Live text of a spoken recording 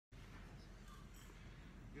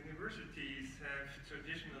universities have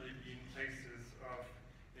traditionally been places of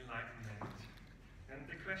enlightenment. And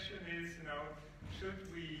the question is, should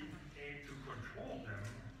we aim to control them,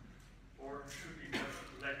 or should we just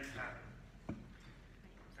let it happen?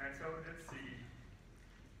 And so let's see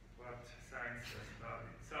what science says about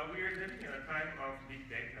it. So we are living in a time of big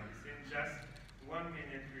data. In just 1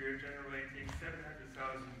 minute, we are generating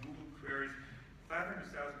 700,000 Google queries,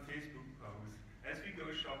 500,000 Facebook posts. As we go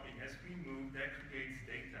shopping, as we move, that creates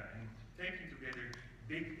data, and taking together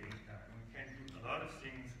big data, and we can do a lot of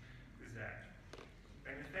things with that.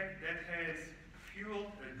 And in fact, that has fueled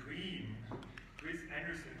a dream Chris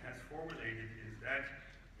Anderson has formulated, is that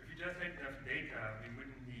if we just had enough data, we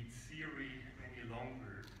wouldn't need theory any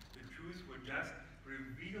longer. The truth would just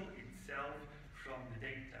reveal itself from the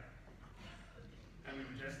data. And we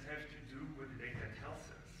would just have to do what the data tells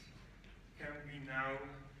us. Can we now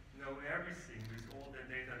know everything with all the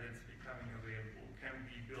data that's becoming available? Can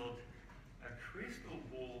we build a crystal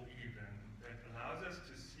ball even that allows us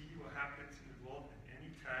to see what happens in the world at any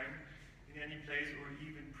time, in any place, or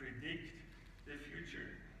even predict the future?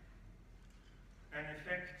 And in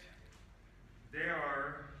fact, there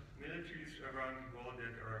are militaries around the world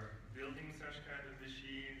that are building such kind of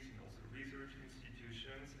machines, and also research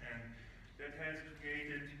institutions, and that has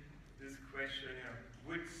created this question,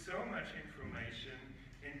 would so much information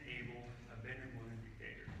enable a benevolent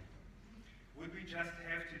indicator? Would we just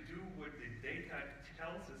have to do what the data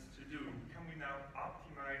tells us to do? Can we now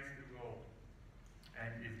optimize the world? And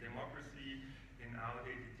is democracy an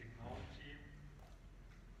outdated technology?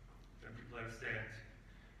 Some people have said,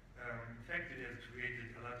 in fact, it has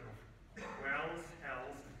created a lot of wealth,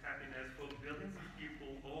 health, and happiness for billions of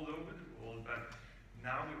people all over the world, but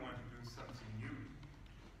now we want to do something new.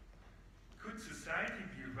 Could society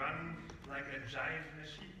be run like a giant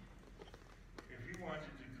machine? If we wanted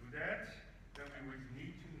to do that, then we would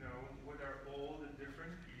need to know what are all the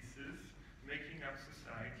different pieces making up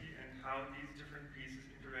society, and how these different pieces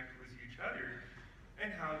interact with each other,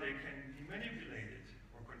 and how they can be manipulated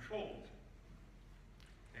or controlled.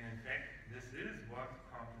 And in fact, this is what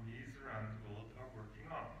companies around the world are working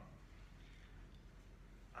on.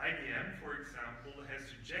 IBM, for example, has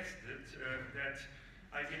suggested that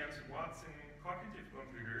IBM's Watson cognitive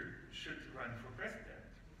computer should run for president.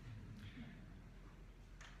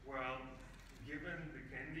 Well, given the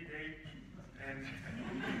candidate and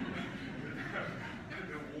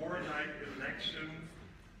the warlike election,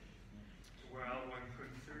 well, one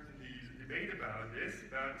could certainly debate about this,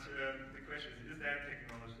 but the question is that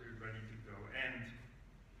technology ready to go? And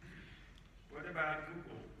what about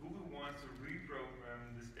Google? Google wants to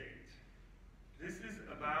reprogram the state. This is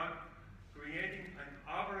about creating an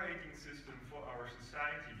operating system for our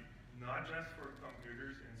society, not just for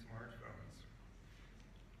computers and smartphones.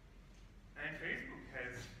 And Facebook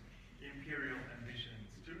has imperial ambitions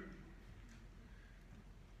too.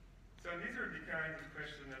 So these are the kinds of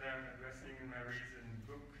questions that I'm addressing in my recent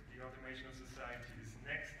book, The Automation of Society is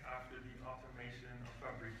Next, after the automation of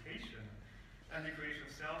fabrication and the creation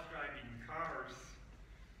of self-driving cars.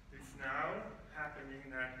 It's now happening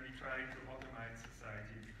that we try to automate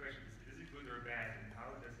society. The question is it good or bad, and how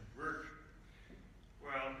does it work?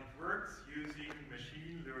 Well, it works using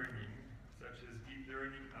machine learning, such as deep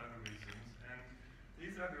learning algorithms, and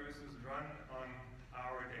these algorithms run on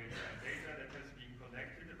our data that has been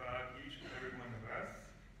collected about each and every one of us,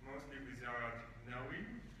 mostly without knowing,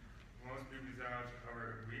 mostly without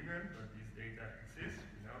our agreement, but these data exist.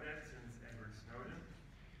 We know that since Edward Snowden.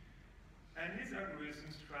 And these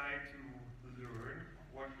algorithms try to learn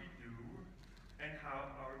what we do and how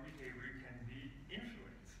our behavior can be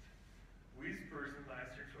influenced with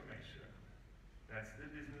personalized information. That's the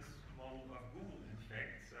business model of Google, in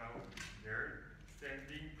fact. So they're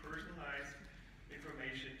sending personalized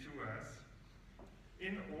information to us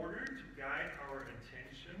in order to guide our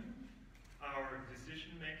attention, our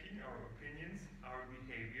decision-making, our opinions, our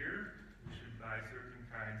behavior. We should buy certain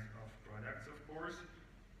kinds of products, of course,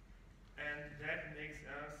 and that makes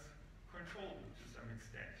us controlled to some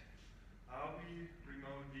extent. Are we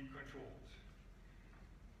remotely controlled?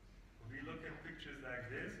 When we look at pictures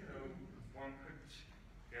like this, one could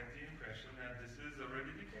get the impression that this is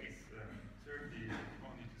already the case, certainly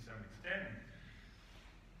only to some extent.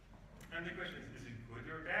 And the question is it good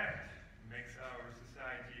or bad? It makes our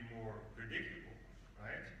society more predictable,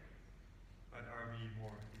 right? But are we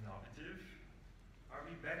more innovative? Are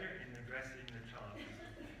we better in addressing the challenges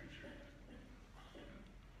of the future?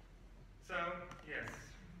 So, yes,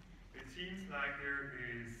 it seems like there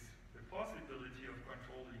is the possibility of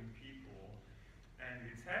controlling people, and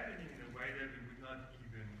it's happening in a way that we would not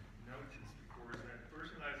even notice, because that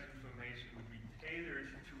personalized information would be tailored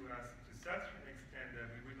to us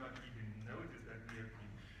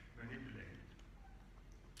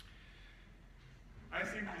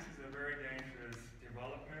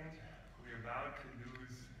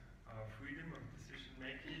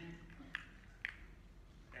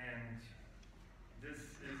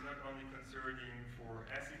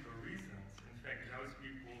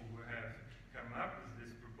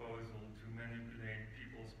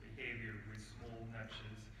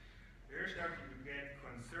start to get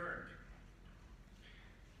concerned.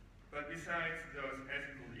 But besides those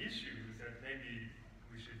ethical issues that maybe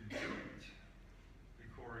we shouldn't do it,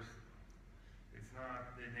 because it's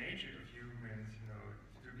not the nature of humans,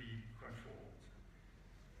 to be controlled.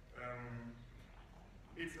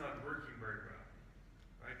 It's not working very well,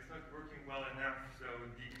 right? It's not working well enough, so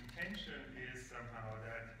the intention is somehow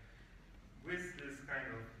that with this kind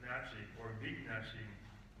of nudging, or big nudging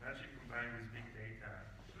combined with big data,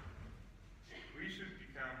 we should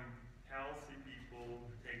become healthy people,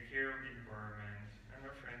 take care of the environment, and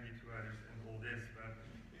are friendly to others and all this, but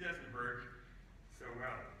it doesn't work so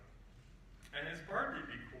well. And it's partly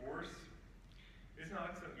because it's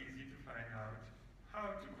not so easy to find out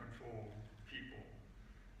how to control people.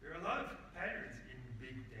 There are a lot of patterns in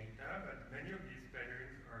big data, but many of these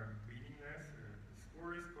patterns are meaningless, or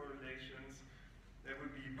spurious correlations that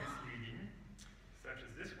would be misleading, such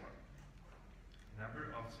as this one.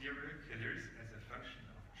 Number of serial killers as a function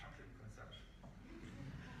of chocolate consumption.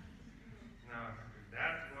 Now, if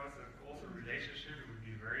that was also a relationship, it would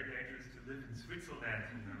be very dangerous to live in Switzerland,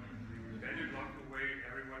 We would better lock away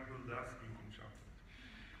everyone who loves eating chocolate.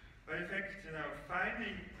 But in fact,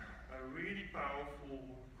 finding a really powerful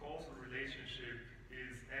causal relationship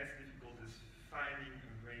is as difficult as finding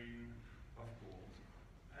a vein of gold.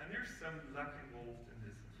 And there's some luck involved in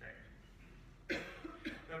this effect.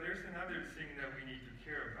 Now there's another thing that we need to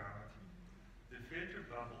care about. The filter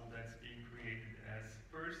bubble that's being created as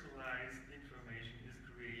personalized information is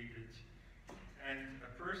created, and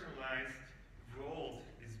a personalized world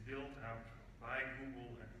is built up by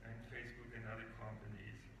Google and Facebook and other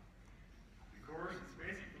companies. Because it's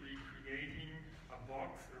basically creating a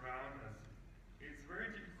box around us. It's very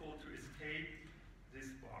difficult to escape this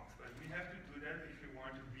box, but we have to do that if you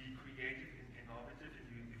want to be creative and innovative,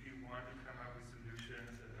 and if you want to come up with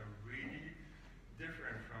solutions that are really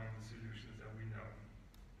different from the solutions that we know.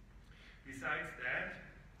 Besides that,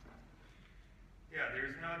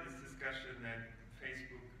 there's now this discussion that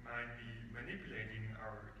Facebook might be manipulating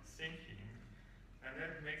our thinking, and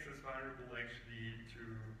that makes us vulnerable actually to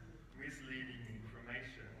misleading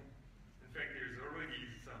information. In fact, there's already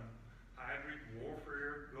some hybrid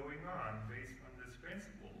warfare going on based on this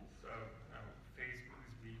principle. So Facebook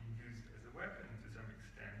is being used as a weapon to some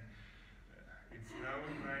extent. It's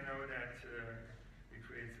known, I know, that it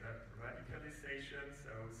creates a radicalization,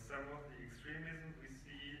 so some of the extremism we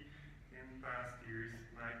see in past years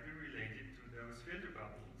might be related to those filter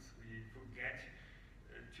bubbles. We forget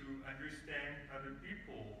to understand other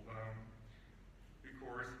people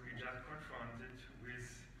because we just confronted with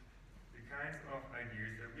the kinds of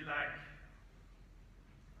ideas that we like.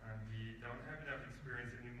 And we don't have enough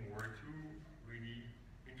experience anymore to really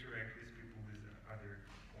interact with people with other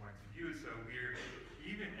points of view. So we're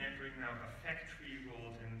even entering now a fact-free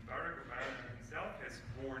world, and Barack Obama himself has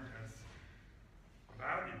warned us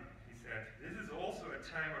about it. He said, this is also a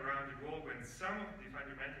time around the world when some of the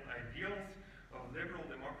fundamental ideals of liberal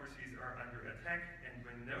democracies are under attack, and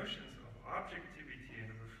when notions of objectivity and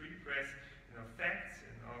of a free press and of facts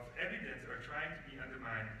and of evidence are trying to be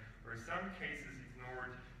undermined, or in some cases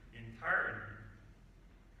ignored entirely.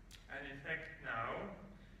 And in fact now,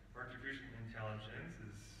 artificial intelligence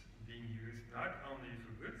is being used not only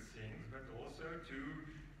for good things, but also to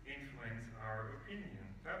influence our opinion,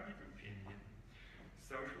 public opinion.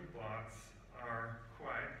 Social bots are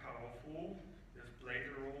quite powerful. They've played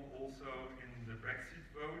a role also in the Brexit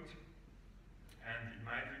vote, and it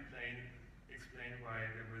might explain why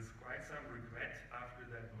there was quite some regret after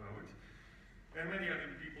that vote. And many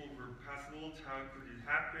other people were puzzled, how could it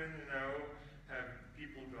happen, have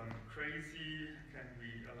people gone crazy, can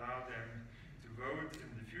we allow them to vote in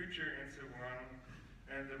the future, and so on.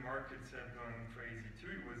 And the markets have gone crazy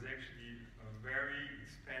too. It was actually a very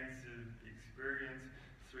expensive experience.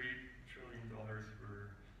 $3 trillion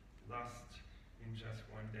were lost in just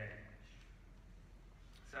one day.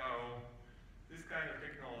 So this kind of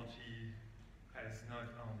technology has not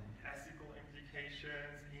only ethical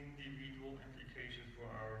implications, individual implications for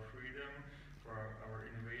our freedom, for our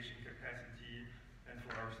innovation capacity, and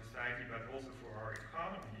for our society, but also for our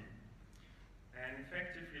economy. And in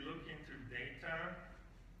fact, if you look into data,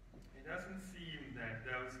 it doesn't seem that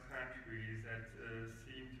those countries that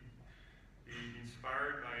seem to be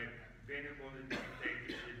inspired by benevolent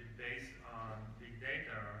dictatorship based on big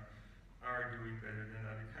data are doing better than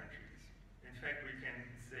other countries. In fact, we can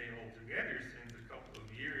say altogether, since a couple of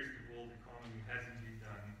years, the world economy hasn't been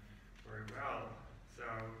done very well. So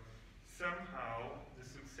somehow the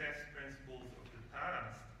success principles of the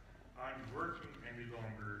past aren't working any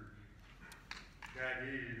longer. That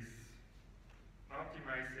is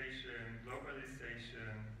optimization,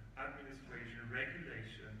 globalization, administration,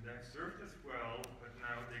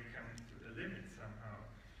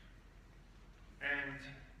 And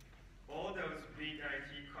all those big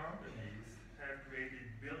IT companies have created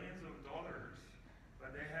billions of dollars,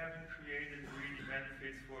 but they haven't created really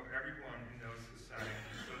benefits for everyone in those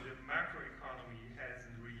societies. So the macroeconomy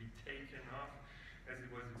hasn't really taken off as it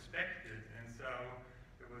was expected. And so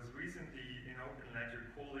there was recently an open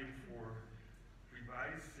letter calling for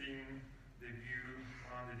revising the view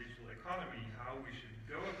on the digital economy, how we should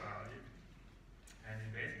go about it. And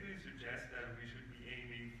it basically suggests that we should be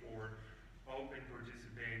aiming for open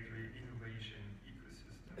participatory innovation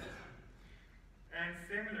ecosystems. And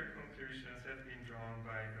similar conclusions have been drawn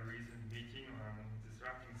by a recent meeting on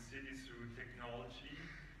disrupting cities through technology.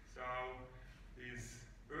 So this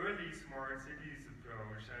early smart cities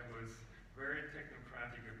approach that was very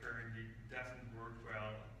technocratic apparently doesn't work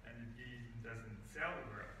well, and it even doesn't sell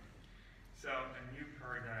well. So a new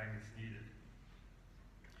paradigm is needed.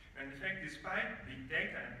 And in fact, despite big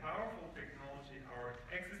data and powerful technology, our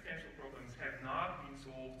existential problems have not been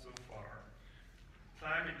solved so far.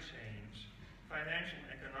 Climate change, financial,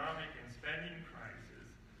 economic, and spending crisis,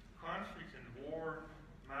 conflict and war,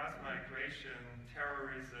 mass migration,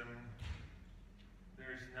 terrorism.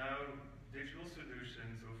 There's no digital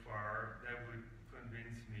solution so far that would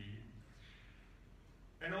convince me.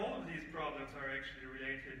 And all of these problems are actually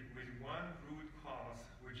related with one root cause,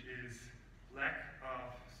 which is lack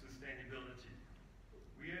of sustainability.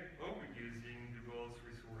 We are overusing the world's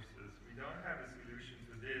resources. We don't have a solution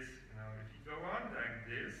to this. You know, if you go on like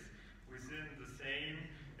this within the same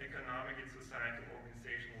economic and societal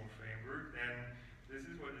organizational framework, then this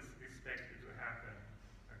is what is expected to happen: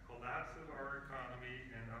 a collapse of our economy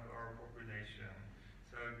and of our population.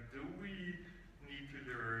 So, do we need to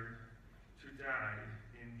learn to die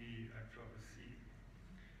in the Anthropocene?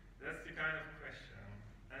 That's the kind of question.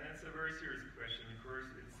 And it's a very serious question. Of course,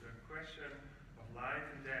 it's a question of life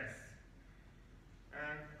and death.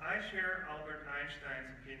 And I share Albert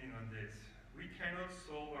Einstein's opinion on this. We cannot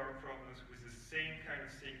solve our problems with the same kind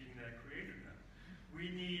of thinking that created them. We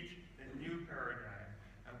need a new paradigm,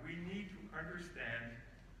 and we need to understand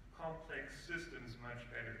complex systems much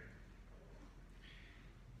better.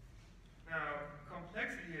 Now,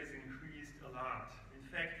 complexity has increased a lot. In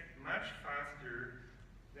fact, much faster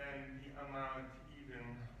than the amount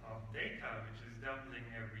even of data, which is doubling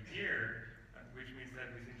every year, which means that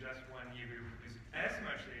within just 1 year we produce as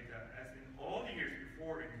much data as in all the years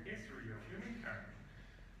before in the history of humankind.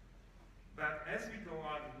 But as we go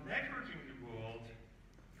on networking the world,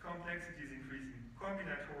 complexity is increasing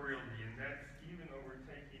combinatorially, and that's even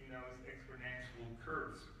overtaking those exponential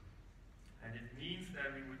curves. And it means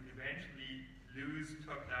that we would eventually lose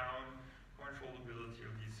top-down controllability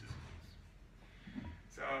of these systems.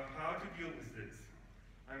 So how to deal with this?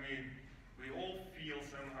 I mean, we all feel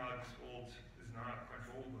somehow this world is not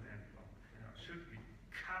controllable any longer. You know, should we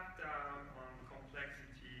cut down on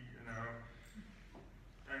complexity? You know,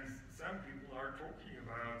 and some people are talking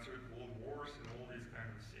about third world wars and all these kind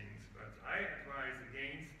of things, but I advise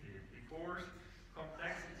against it because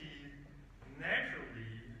complexity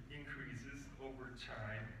naturally increases over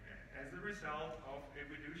time as a result of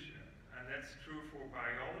evolution. And that's true for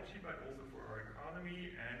biology, but also for our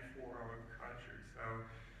economy and for our culture. So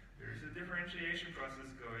there's a differentiation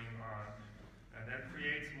process going on, and that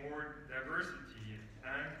creates more diversity,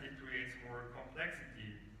 and it creates more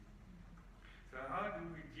complexity. So how do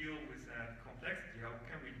we deal with that complexity? How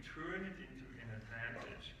can we turn it into an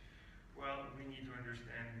advantage? Well, we need to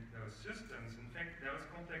understand those systems. In fact, those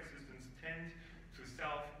complex systems tend to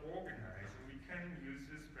self-organize, and we can use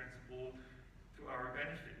this principle to our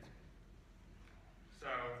benefit. So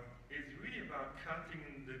it's really about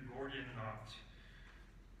cutting the Gordian knot.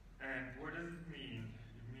 And what does it mean?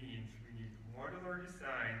 It means we need modular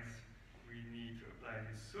designs, we need to apply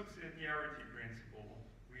the subsidiarity principle,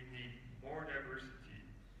 we need more diversity.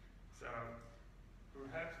 So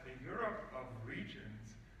perhaps the Europe of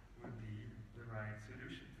regions would be the right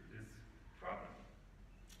solution to this problem.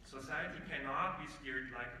 Society cannot be steered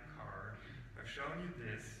like a car. I've shown you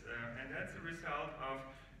this, and that's a result of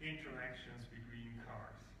interactions between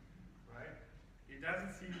cars, right? It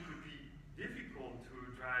doesn't seem to be difficult to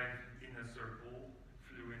drive in a circle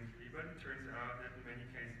fluently, but it turns out that in many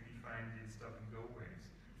cases we find these stop-and-go ways.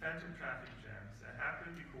 Phantom traffic jams that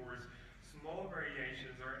happen because small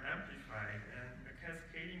variations are amplified and a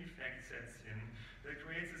cascading effect sets in that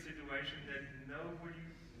creates a situation that nobody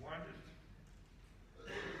wanted.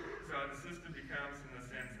 So the system becomes, in a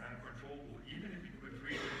sense, uncontrollable. Even if we could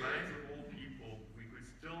read the minds of all people, we could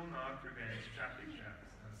still not prevent traffic jams.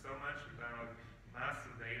 And so much about mass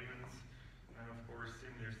surveillance, and of course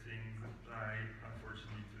similar things apply,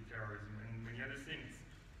 unfortunately, to terrorism and many other things.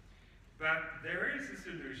 But there is a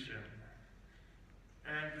solution.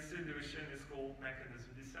 And the solution is called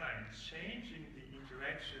mechanism design. Changing the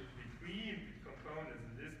interaction between the components,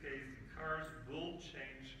 in this case the cars, will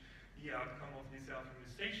change the outcome of the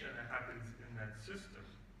self-organization that happens in that system.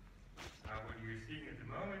 What you're seeing at the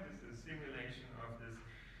moment is a simulation of this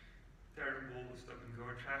terrible stop-and-go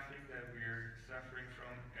traffic that we're suffering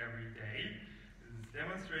from every day. This is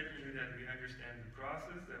demonstrating you that we understand the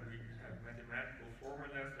process, that we have mathematical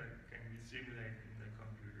formulas that can be simulated in the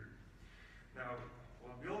computer. Now,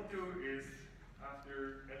 what we'll do is,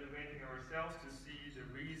 after elevating ourselves to see the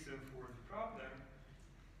reason for the problem,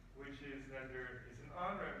 which is that there is an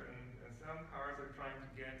on-ramp and some cars are trying to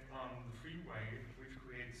get on the freeway, which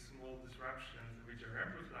creates small disruptions which are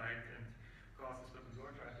amplified and causes stop-and-go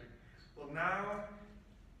traffic. We'll now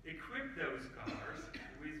equip those cars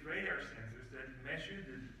with radar sensors that measure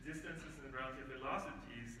the distances and relative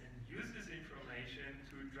velocities and use this information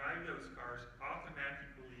to drive those cars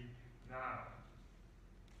automatically now.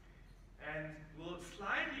 And we'll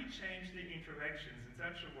slightly change the interactions in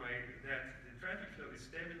such a way that the traffic flow is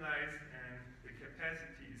stabilized and the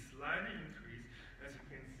capacity is slightly increased. As you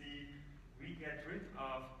can see, we get rid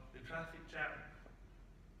of the traffic jam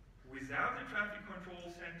without the traffic control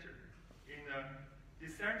center in a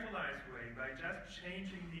decentralized way by just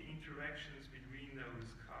changing the interactions between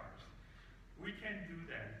those cars. We can do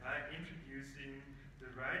that by introducing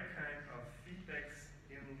the right kind of feedbacks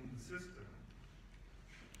in the system.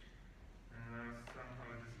 And now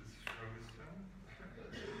somehow this is frozen. I don't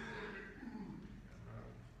know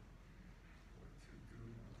what to do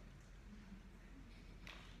now.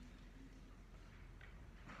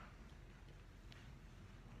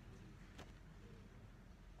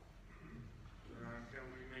 Can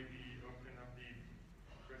we maybe open up the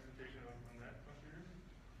presentation on that computer?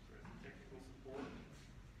 So it's technical support.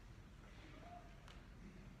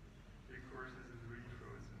 The course is really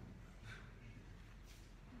frozen.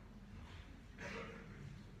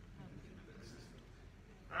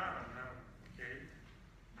 No, okay.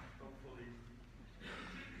 Hopefully.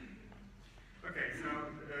 Okay, so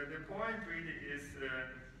the point really is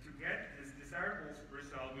to get this desirable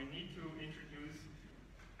result, we need to introduce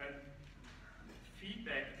a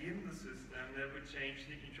feedback in the system that would change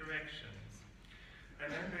the interactions.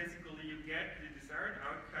 And then basically you get the desired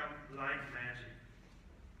outcome like magic.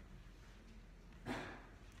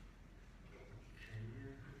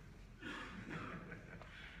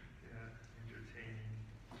 Yeah, entertaining.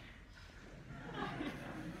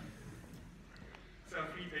 So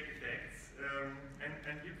feedback effects.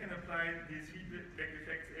 And you can apply these feedback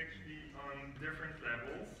effects actually on different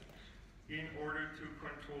levels in order to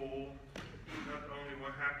control not only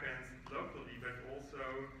what happens locally, but also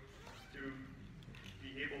to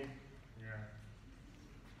be able,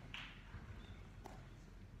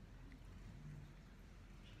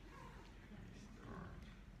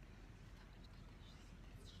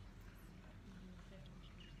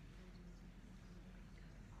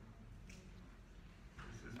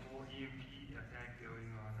 This is more EMP attack going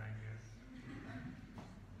on, I guess.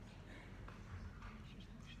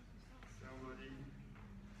 Somebody?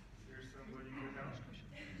 Is there somebody who can help?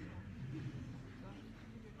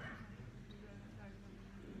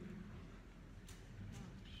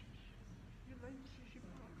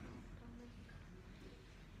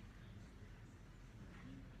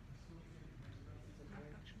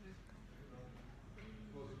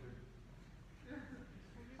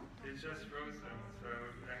 It's just frozen, so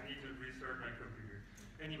I need to restart my computer.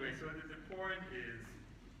 Anyway, so the point is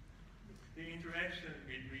the interaction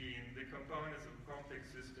between the components of a complex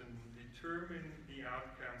system determine the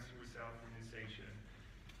outcomes through self-organization.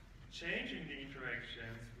 Changing the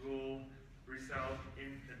interactions will result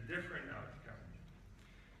in a different outcome.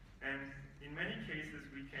 And in many cases,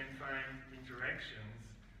 we can find interactions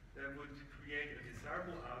that would create a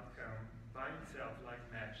desirable outcome by itself like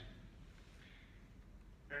magic.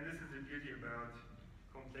 And this is the beauty about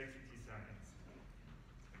complexity science.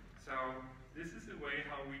 So this is a way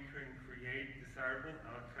how we can create desirable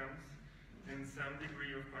outcomes and some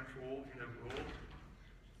degree of control in a world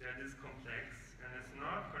that is complex and is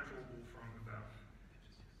not controllable from above.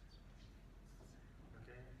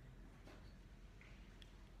 Okay?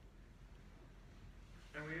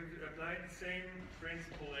 And we've applied the same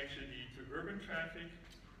principle actually to urban traffic,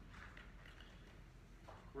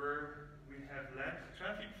 where we have let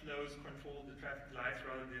traffic flows control the traffic lights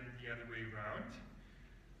rather than the other way around.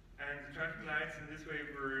 And the traffic lights in this way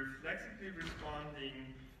were flexibly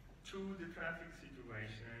responding to the traffic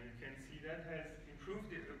situation. And you can see that has improved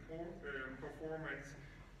the performance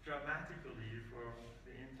dramatically for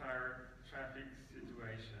the entire traffic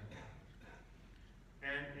situation.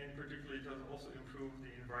 and in particular it does also improve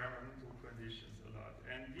the environmental conditions a lot.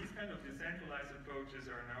 And these kind of decentralized approaches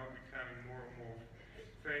are now becoming more and more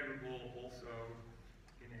favorable also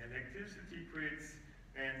in electricity grids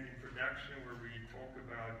and in production, where we talk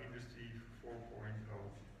about Industry 4.0.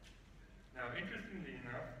 Now, interestingly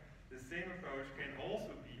enough, the same approach can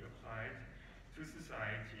also be applied to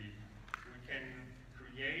society. We can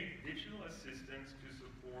create digital assistants to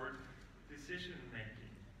support decision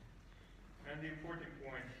making. And the important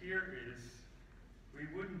point here is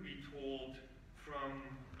we wouldn't be told from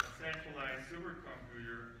a centralized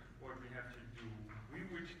supercomputer what we have to do. We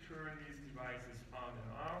would turn these devices on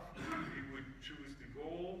and off, we would choose the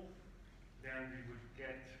goal, then we would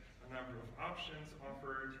get a number of options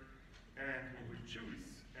offered, and we would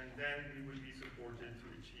choose, and then we would be supported to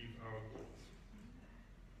achieve our goals.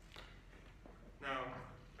 Now,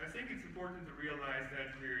 I think it's important to realize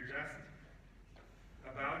that we're just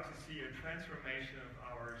about to see a transformation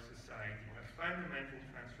of our society, a fundamental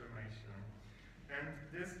transformation. And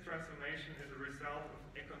this transformation is a result of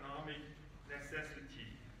economic necessity.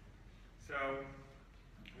 So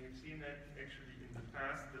we've seen that actually in the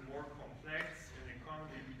past, the more complex an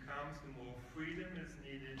economy becomes, the more freedom is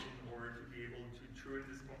needed in order to be able to turn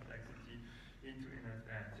this complexity into an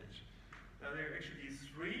advantage. Now there are actually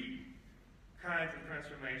three kinds of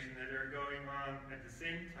transformation that are going on at the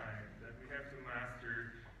same time that we have to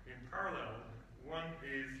master in parallel. One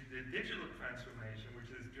is the digital transformation,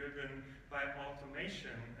 which is driven by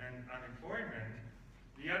automation and unemployment.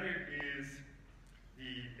 The other is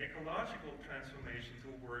the ecological transformation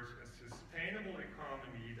towards a sustainable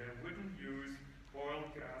economy that wouldn't use oil,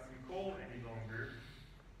 gas, and coal any longer.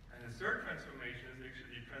 And the third transformation is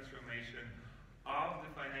actually the transformation of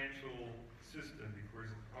the financial system,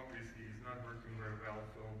 because obviously it's not working very well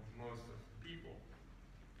for most of the people.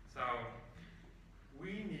 So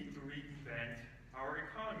we need to reinvent our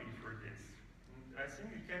economy for this. And I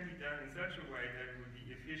think it can be done in such a way that it would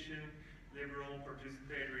be efficient, liberal,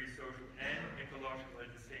 participatory, social, and ecological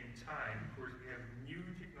at the same time. Of course, we have new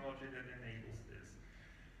technology that enables this.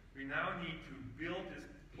 We now need to build this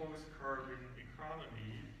post-carbon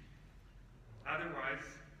economy. Otherwise,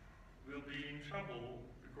 we'll be in trouble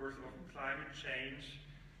because of climate change,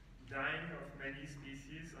 dying of many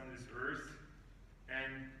species on this earth,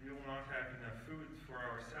 and we will not have enough food for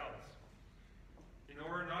ourselves. In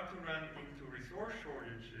order not to run into resource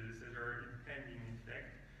shortages that are impending effect,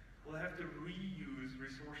 we'll have to reuse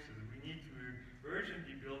resources. We need to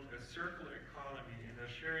urgently build a circular economy and a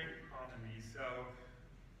sharing economy, so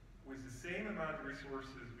with the same amount of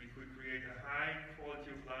resources we could create a high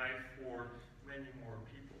quality of life for many more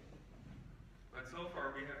people. But so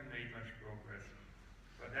far we haven't made much progress.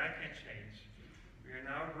 But that can change. We are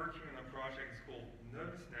now working on a project called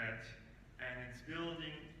NoticeNet, and it's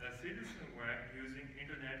building a citizen web using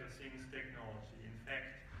Internet of Things technology. In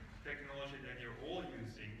fact, technology that you're all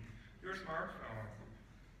using, your smartphone.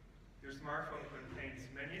 Your smartphone contains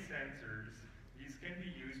many sensors. These can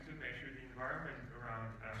be used to measure the environment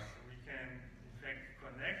around us. We can, in fact,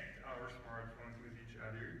 connect our smartphones with each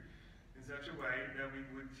other in such a way that we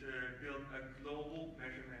would build a global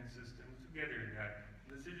measurement system together that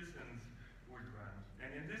the citizens would run. And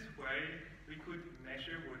in this way, we could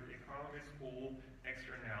measure what economists call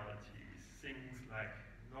externalities, things like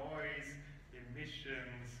noise,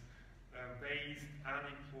 emissions, waste,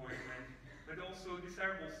 unemployment, but also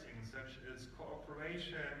desirable things such as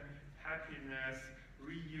cooperation, happiness,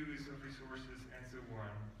 reuse of resources, and so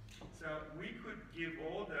on. So we could give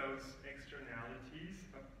all those externalities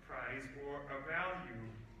a price or a value.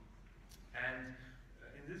 And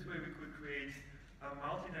in this way we could create a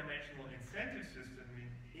multidimensional incentive system. We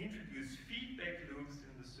introduce feedback loops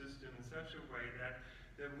in the system in such a way that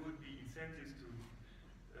there would be incentives to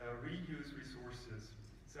reuse resources.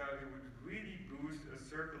 So it would really boost a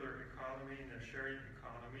circular economy and a sharing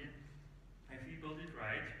economy if we build it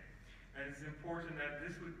right. And it's important that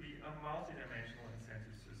this would be a multidimensional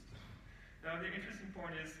incentive system. Now the interesting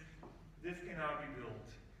point is this can now be built.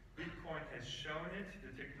 Bitcoin has shown it,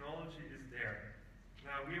 the technology is there.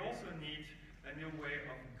 Now we also need a new way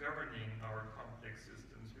of governing our complex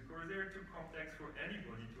systems, because they're too complex for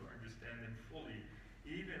anybody to understand them fully,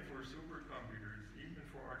 even for supercomputers, even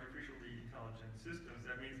for artificially intelligent systems.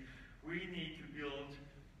 That means we need to build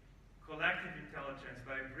collective intelligence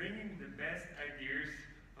by bringing the best ideas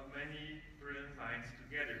of many brilliant minds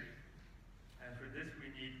together. And for this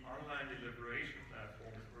we need online deliberation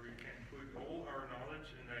platforms where we can put all our knowledge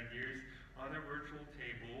and ideas on a virtual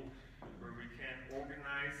table, where we can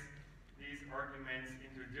organize these arguments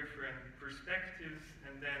into different perspectives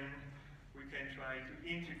and then we can try to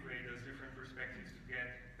integrate those different perspectives to get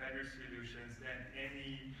better solutions than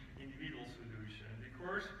any individual solution.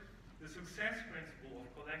 Because the success principle of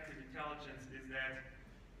collective intelligence is that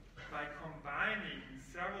by combining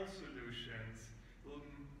several solutions, we'll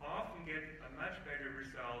often get a much better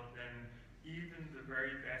result than even the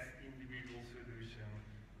very best individual solution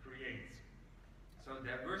creates. So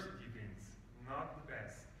diversity wins, not the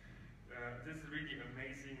best. This is really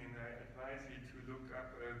amazing, and I advise you to look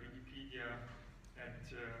up Wikipedia at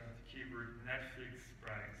the keyword Netflix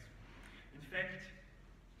prize. In fact,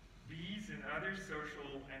 bees and other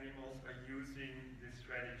social animals are using this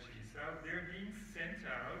strategy. So they're being sent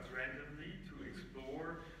out randomly to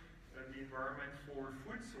explore the environment for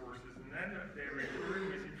food sources, and then they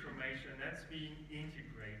return with information that's being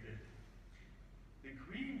integrated. The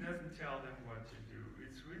queen doesn't tell them what to do.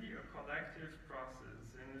 It's really a collective process.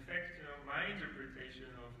 And in fact, my interpretation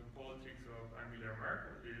of the politics of Angela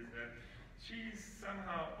Merkel is that she's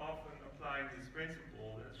somehow often applying this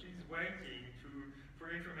principle, that she's waiting for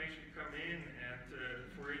information to come in and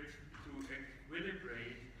for it to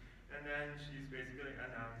equilibrate, and then she's basically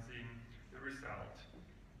announcing the result.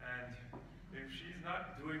 And if she's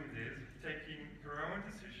not doing this, taking her own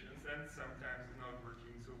decisions, then sometimes it's not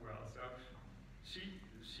working so well. So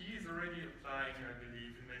she is already applying, I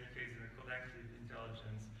believe, in many cases, a collective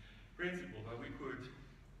intelligence principle, but we could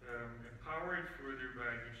empower it further by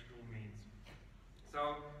digital means.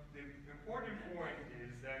 So the important point is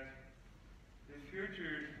that the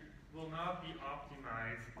future will not be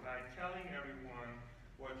optimized by telling everyone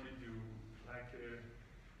what to do, like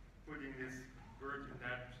putting this bird in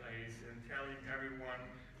that place and telling everyone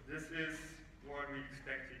this is what we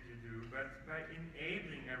expect you to do, but by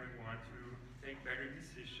enabling everyone to take better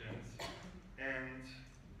decisions. And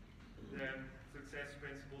the success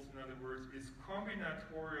principles, in other words, is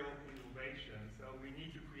combinatorial innovation. So we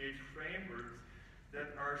need to create frameworks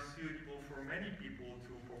that are suitable for many people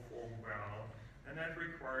to perform well, and that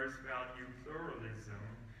requires value pluralism,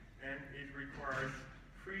 and it requires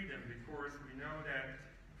freedom, because we know that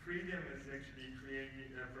freedom is actually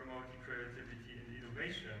promoting creativity and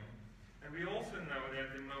innovation. And we also know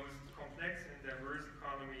that the most complex and diverse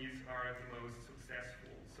economies are the most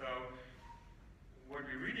successful. So what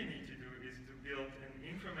we really need to do is to build an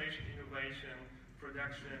information innovation,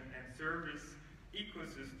 production, and service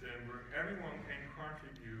ecosystem where everyone can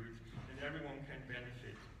contribute and everyone can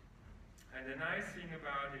benefit. And the nice thing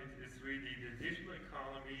about it is really the digital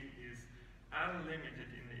economy is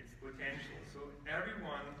unlimited in its potential. So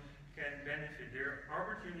everyone can benefit. There are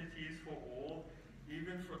opportunities for all,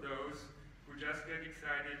 even for those who just get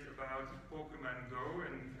excited about Pokemon Go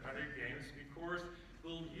and other games, because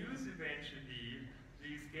we'll use eventually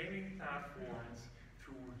these gaming platforms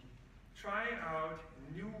to try out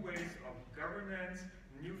new ways of governance,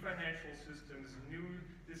 new financial systems, new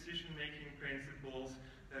decision-making principles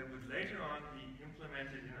that would later on be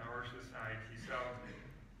implemented in our society. So,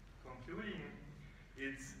 concluding,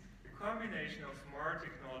 it's a combination of smart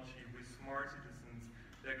technology with smart citizens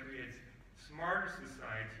that creates smarter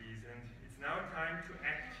societies, and it's now time to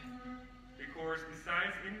act, because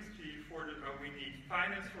besides industry 4.0, we need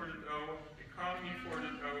finance 4.0, economy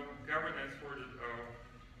 4.0, governance 4.0.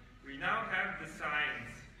 We now have the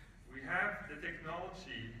science, we have the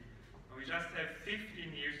technology, and we just have 15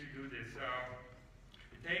 years to do this. So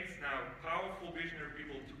it takes now powerful visionary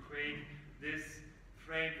people to create this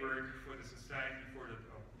framework for the society 4.0.